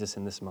of Jesus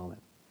in this moment?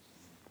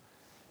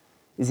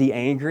 Is he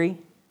angry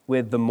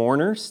with the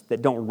mourners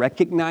that don't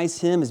recognize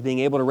him as being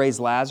able to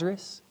raise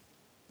Lazarus?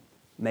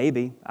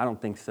 Maybe. I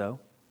don't think so,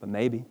 but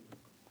maybe.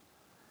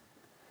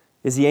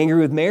 Is he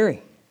angry with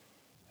Mary,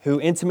 who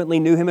intimately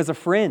knew him as a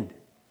friend,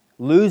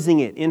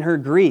 losing it in her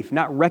grief,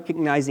 not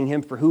recognizing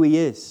him for who he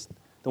is,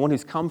 the one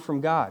who's come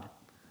from God?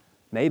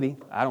 Maybe.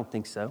 I don't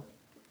think so,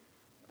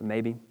 but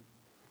maybe.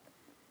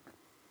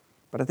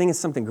 But I think it's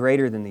something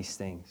greater than these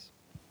things.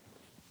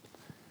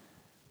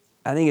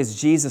 I think as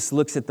Jesus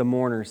looks at the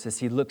mourners, as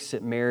he looks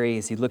at Mary,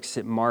 as he looks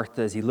at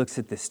Martha, as he looks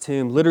at this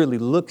tomb, literally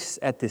looks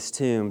at this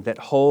tomb that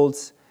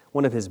holds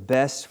one of his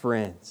best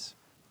friends,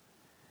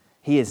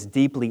 he is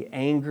deeply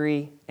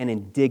angry and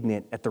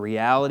indignant at the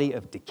reality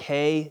of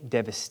decay,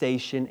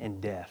 devastation,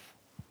 and death.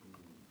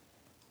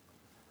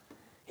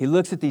 He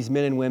looks at these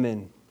men and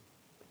women,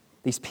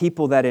 these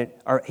people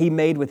that he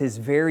made with his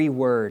very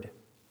word.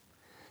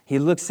 He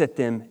looks at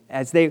them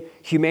as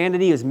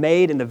humanity is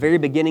made in the very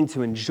beginning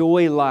to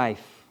enjoy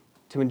life,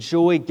 to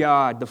enjoy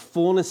God, the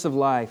fullness of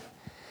life.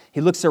 He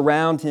looks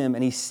around him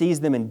and he sees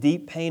them in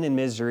deep pain and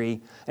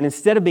misery. And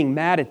instead of being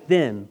mad at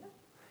them,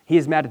 he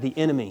is mad at the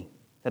enemy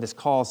that has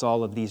caused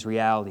all of these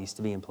realities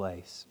to be in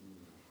place.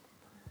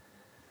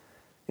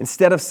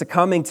 Instead of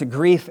succumbing to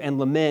grief and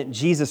lament,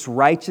 Jesus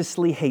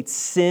righteously hates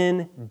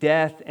sin,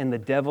 death, and the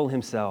devil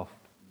himself.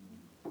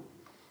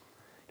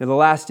 The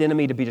last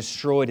enemy to be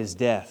destroyed is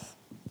death.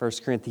 1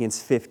 Corinthians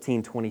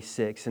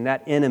 15:26. And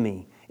that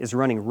enemy is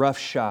running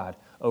roughshod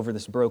over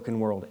this broken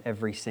world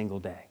every single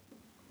day.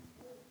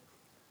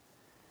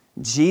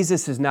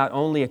 Jesus is not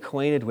only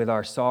acquainted with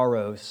our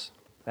sorrows,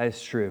 that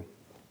is true.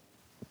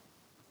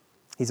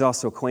 He's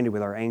also acquainted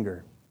with our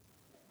anger.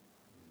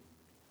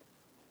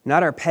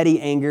 Not our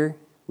petty anger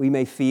we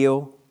may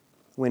feel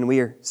when we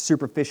are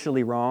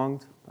superficially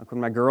wronged, like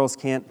when my girls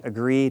can't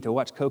agree to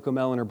watch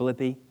Cocomelon or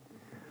Blippi.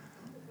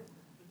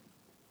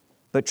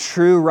 But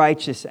true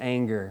righteous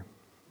anger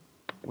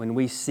when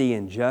we see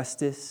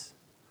injustice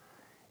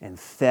and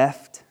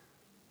theft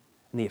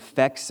and the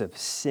effects of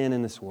sin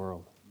in this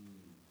world.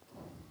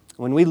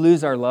 When we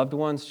lose our loved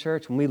ones,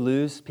 church, when we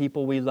lose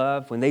people we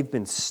love, when they've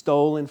been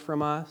stolen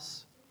from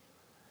us,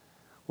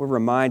 we're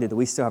reminded that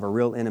we still have a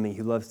real enemy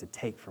who loves to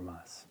take from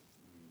us.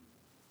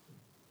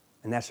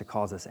 And that should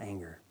cause us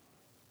anger.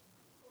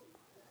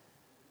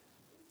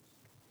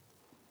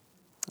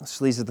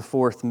 So these are the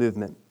fourth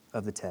movement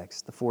of the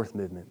text, the fourth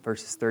movement,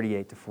 verses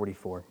 38 to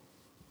 44.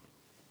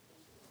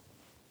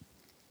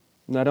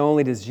 Not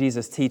only does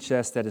Jesus teach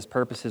us that his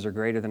purposes are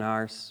greater than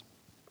ours,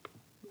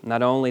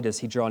 not only does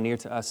he draw near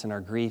to us in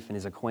our grief and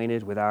is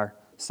acquainted with our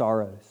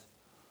sorrows,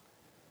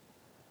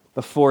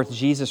 but fourth,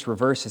 Jesus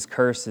reverses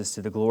curses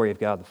to the glory of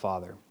God the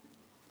Father.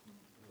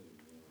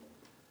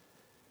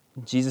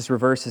 Jesus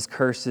reverses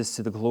curses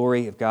to the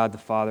glory of God the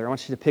Father. I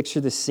want you to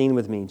picture this scene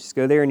with me. Just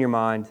go there in your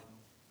mind.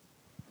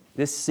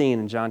 This scene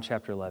in John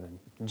chapter 11.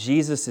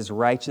 Jesus is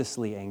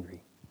righteously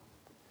angry,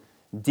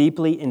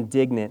 deeply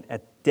indignant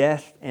at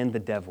death and the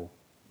devil.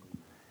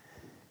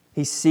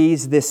 He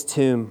sees this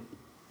tomb,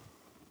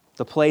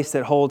 the place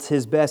that holds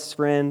his best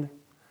friend,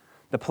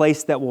 the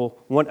place that will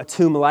want a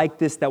tomb like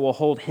this that will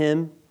hold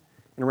him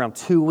in around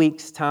 2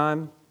 weeks'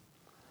 time.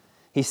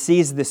 He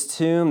sees this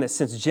tomb that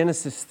since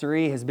Genesis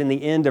 3 has been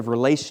the end of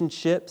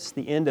relationships,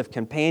 the end of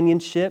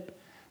companionship,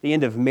 the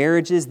end of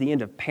marriages, the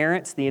end of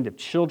parents, the end of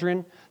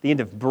children, the end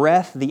of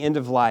breath, the end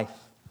of life.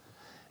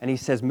 And he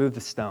says, move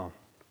the stone.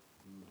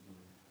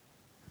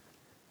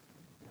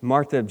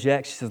 Martha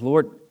objects. She says,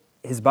 Lord,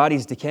 his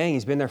body's decaying.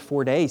 He's been there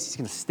 4 days. He's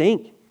going to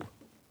stink.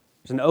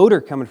 There's an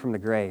odor coming from the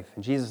grave.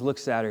 And Jesus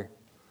looks at her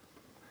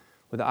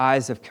with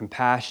eyes of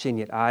compassion,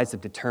 yet eyes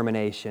of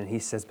determination. He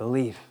says,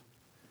 believe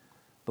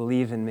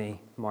in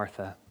me,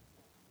 Martha,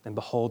 and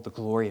behold the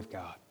glory of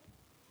God.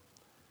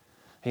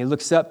 And he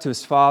looks up to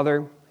his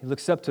Father. He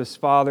looks up to his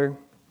Father,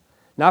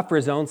 not for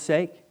his own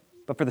sake,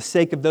 but for the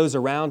sake of those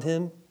around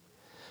him.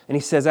 And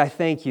he says, I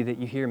thank you that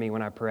you hear me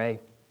when I pray.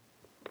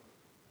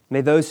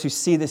 May those who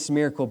see this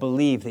miracle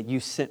believe that you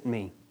sent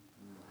me.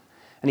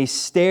 And he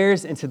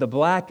stares into the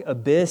black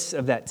abyss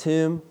of that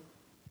tomb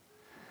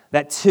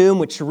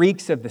which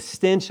reeks of the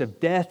stench of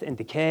death and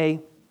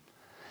decay,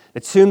 the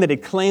tomb that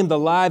had claimed the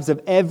lives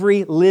of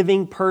every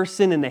living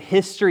person in the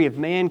history of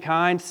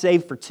mankind,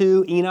 save for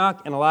two,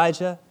 Enoch and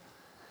Elijah.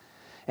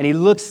 And he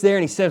looks there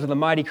and he says with a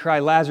mighty cry,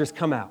 Lazarus,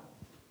 come out.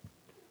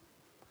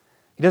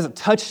 He doesn't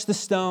touch the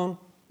stone.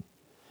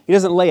 He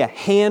doesn't lay a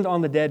hand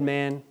on the dead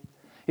man.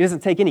 He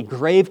doesn't take any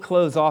grave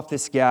clothes off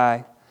this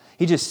guy.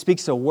 He just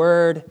speaks a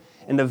word,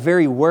 and the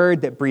very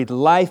word that breathed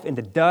life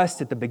into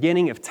dust at the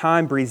beginning of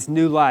time breathes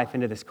new life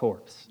into this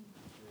corpse.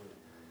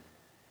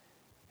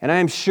 And I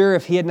am sure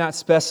if he had not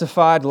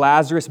specified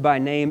Lazarus by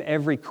name,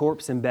 every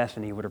corpse in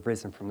Bethany would have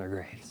risen from their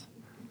graves.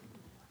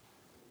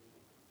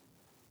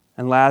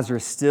 And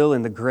Lazarus, still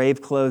in the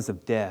grave clothes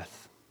of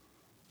death,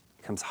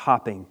 comes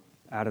hopping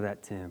out of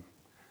that tomb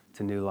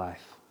to new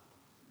life.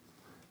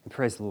 And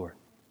praise the Lord.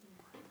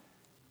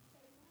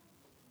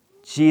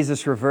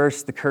 Jesus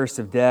reversed the curse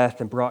of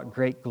death and brought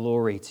great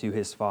glory to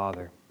his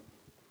Father.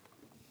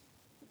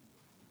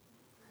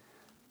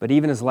 But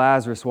even as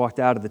Lazarus walked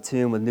out of the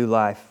tomb with new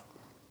life,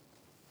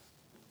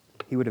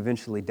 he would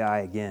eventually die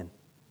again.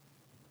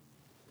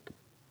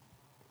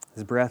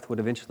 His breath would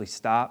eventually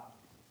stop.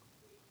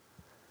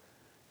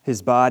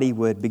 His body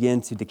would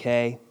begin to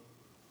decay,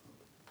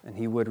 and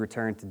he would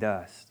return to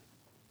dust.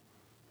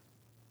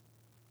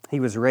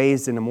 He was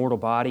raised in a mortal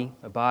body,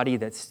 a body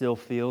that still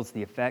feels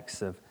the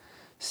effects of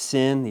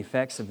sin, the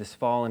effects of this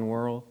fallen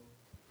world.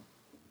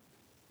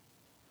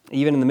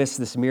 Even in the midst of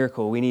this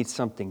miracle, we need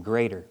something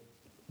greater.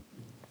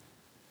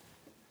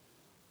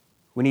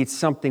 We need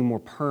something more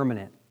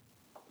permanent,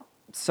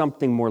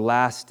 something more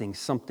lasting,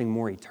 something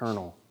more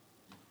eternal.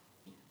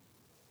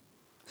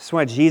 That's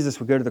why Jesus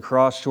would go to the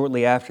cross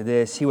shortly after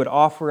this. He would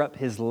offer up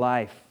his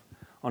life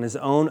on his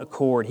own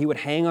accord. He would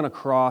hang on a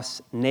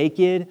cross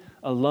naked,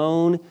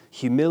 alone,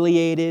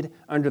 humiliated,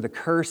 under the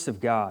curse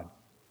of God.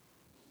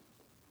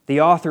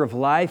 The author of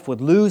life would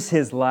lose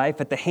his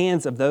life at the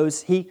hands of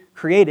those he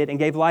created and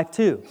gave life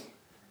to.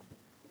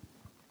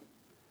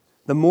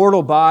 The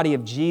mortal body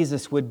of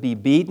Jesus would be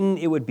beaten,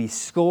 it would be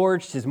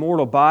scourged, his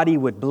mortal body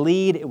would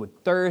bleed, it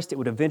would thirst, it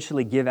would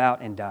eventually give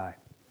out and die.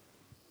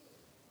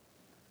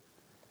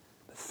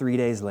 But 3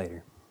 days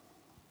later,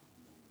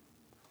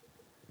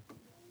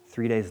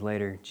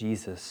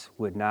 Jesus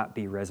would not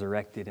be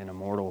resurrected in a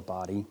mortal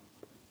body.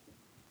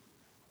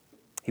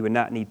 He would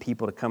not need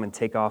people to come and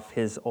take off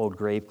his old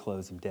grave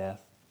clothes of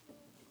death.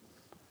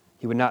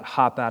 He would not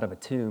hop out of a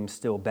tomb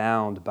still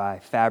bound by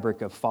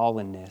fabric of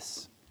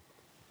fallenness.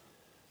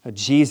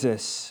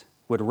 Jesus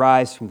would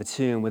rise from the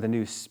tomb with a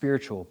new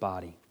spiritual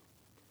body,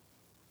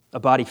 a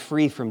body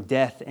free from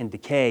death and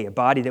decay, a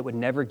body that would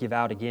never give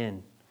out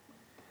again.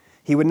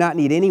 He would not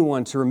need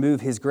anyone to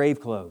remove his grave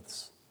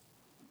clothes,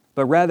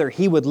 but rather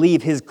he would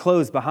leave his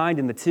clothes behind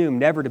in the tomb,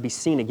 never to be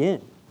seen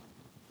again.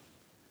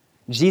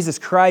 Jesus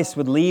Christ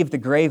would leave the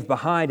grave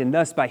behind, and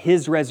thus by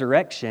his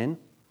resurrection,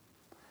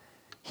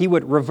 he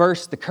would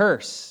reverse the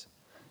curse.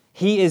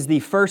 He is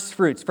the first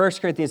fruits, 1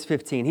 Corinthians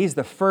 15. He's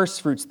the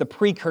first fruits, the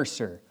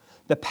precursor,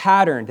 the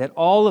pattern that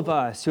all of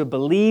us who have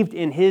believed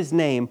in his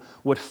name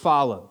would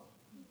follow.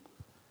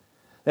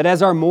 That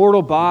as our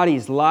mortal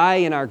bodies lie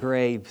in our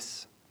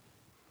graves,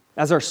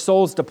 as our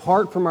souls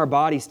depart from our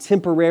bodies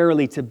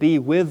temporarily to be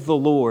with the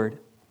Lord,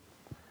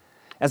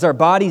 as our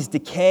bodies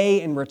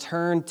decay and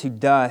return to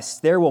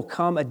dust, there will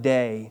come a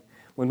day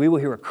when we will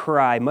hear a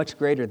cry much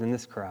greater than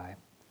this cry.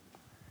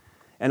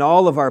 And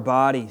all of our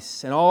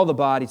bodies and all the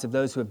bodies of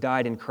those who have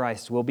died in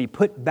Christ will be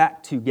put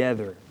back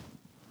together,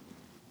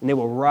 and they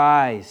will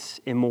rise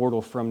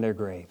immortal from their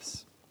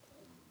graves.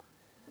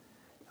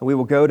 And we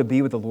will go to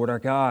be with the Lord our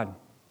God,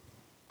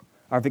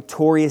 our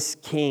victorious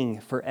King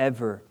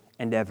forever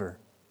and ever.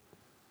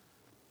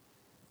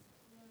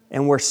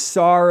 And where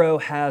sorrow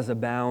has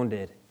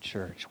abounded,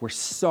 church, where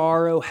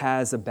sorrow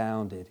has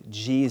abounded,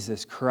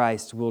 Jesus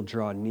Christ will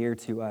draw near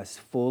to us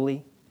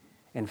fully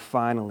and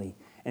finally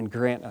and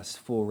grant us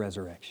full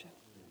resurrection.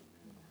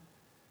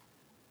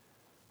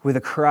 With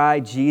a cry,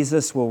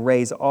 Jesus will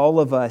raise all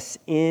of us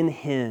in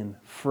him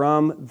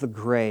from the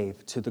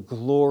grave to the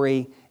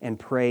glory and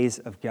praise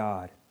of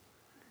God,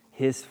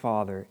 his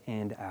Father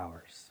and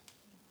ours.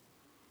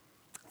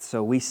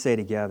 So we say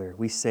together,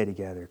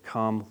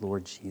 come,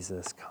 Lord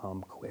Jesus,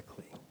 come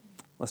quickly.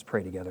 Let's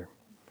pray together.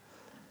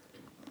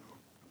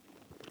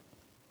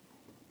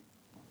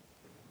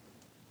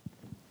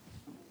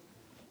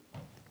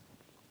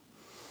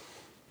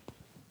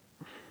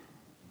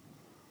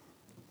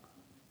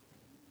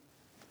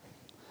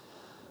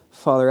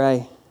 Father,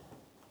 I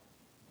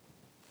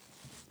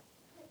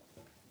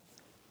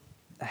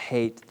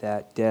hate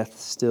that death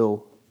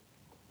still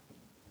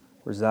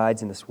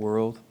resides in this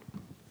world.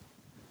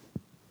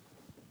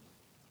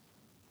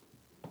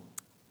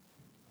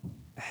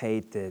 I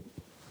hate that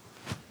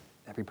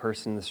every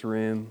person in this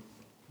room,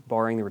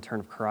 barring the return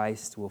of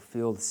Christ, will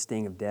feel the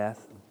sting of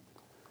death.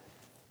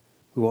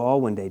 We will all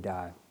one day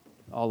die,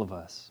 all of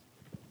us.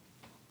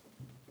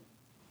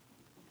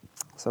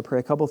 So I pray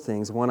a couple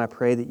things. One, I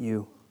pray that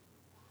you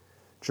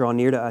draw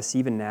near to us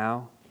even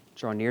now.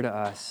 Draw near to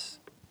us.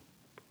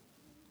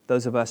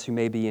 Those of us who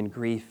may be in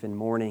grief and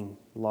mourning,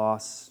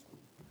 loss.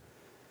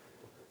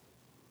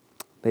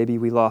 Maybe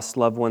we lost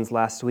loved ones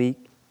last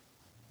week.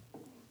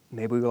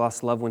 Maybe we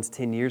lost loved ones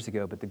 10 years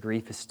ago, but the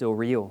grief is still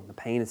real. The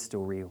pain is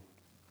still real.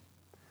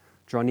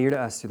 Draw near to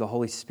us through the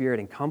Holy Spirit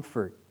and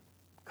comfort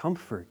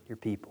your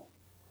people.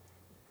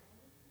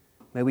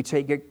 May we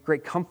take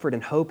great comfort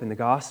and hope in the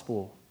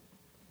gospel.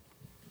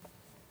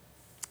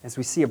 As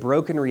we see a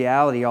broken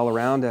reality all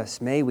around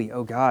us, may we,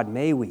 oh God,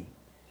 may we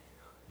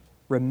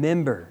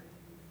remember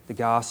the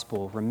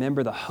gospel,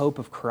 remember the hope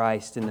of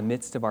Christ in the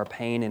midst of our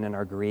pain and in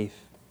our grief.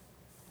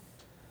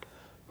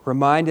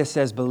 Remind us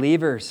as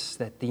believers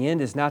that the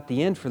end is not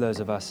the end for those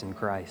of us in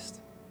Christ,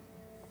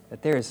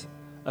 that there is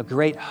a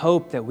great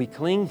hope that we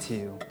cling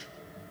to.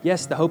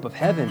 Yes, the hope of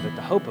heaven, but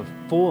the hope of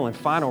full and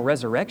final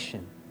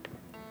resurrection.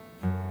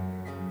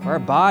 Our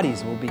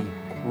bodies will be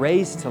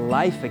raised to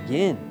life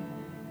again.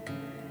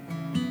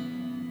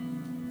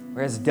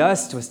 Whereas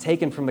dust was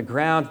taken from the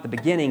ground at the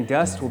beginning,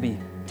 dust will be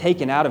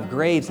taken out of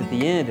graves at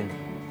the end and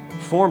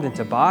formed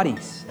into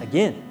bodies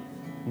again,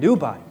 new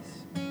bodies,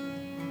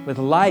 with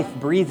life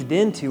breathed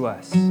into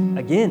us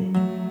again.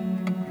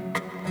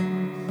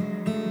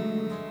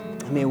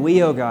 And may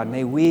we, oh God,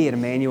 may we at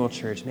Emmanuel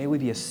Church, may we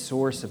be a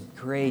source of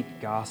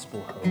great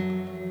gospel hope.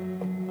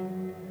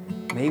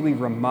 May we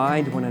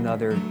remind one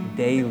another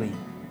daily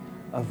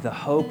of the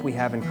hope we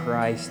have in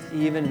Christ,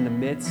 even in the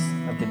midst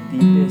of the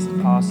deepest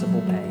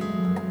possible pain.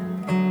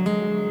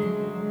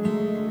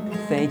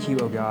 Thank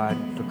you, O God,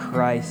 for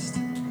Christ,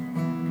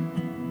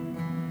 who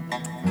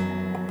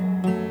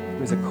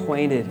is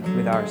acquainted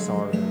with our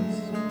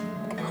sorrows,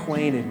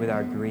 acquainted with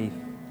our grief.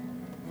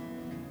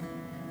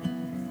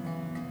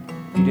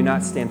 You do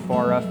not stand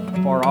far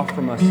off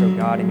from us, O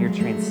God, in your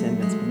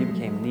transcendence, but you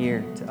became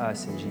near to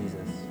us in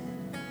Jesus.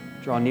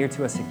 Draw near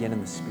to us again in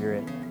the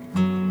Spirit.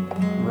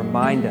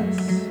 Remind us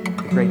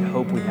the great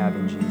hope we have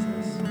in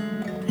Jesus.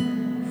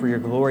 For your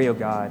glory, O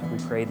God, we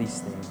pray these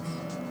things.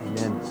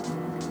 Amen.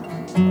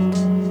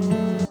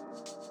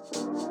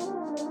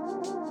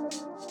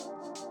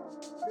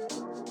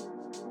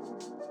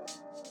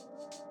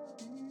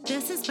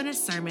 This has been a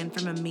sermon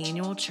from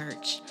Emmanuel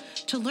Church.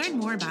 To learn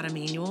more about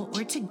Emmanuel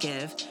or to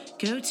give,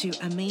 go to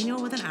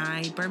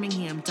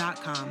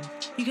emmanuelwithani.birmingham.com.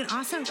 You can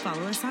also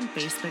follow us on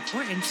Facebook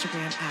or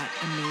Instagram at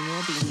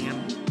Emmanuel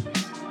Bingham.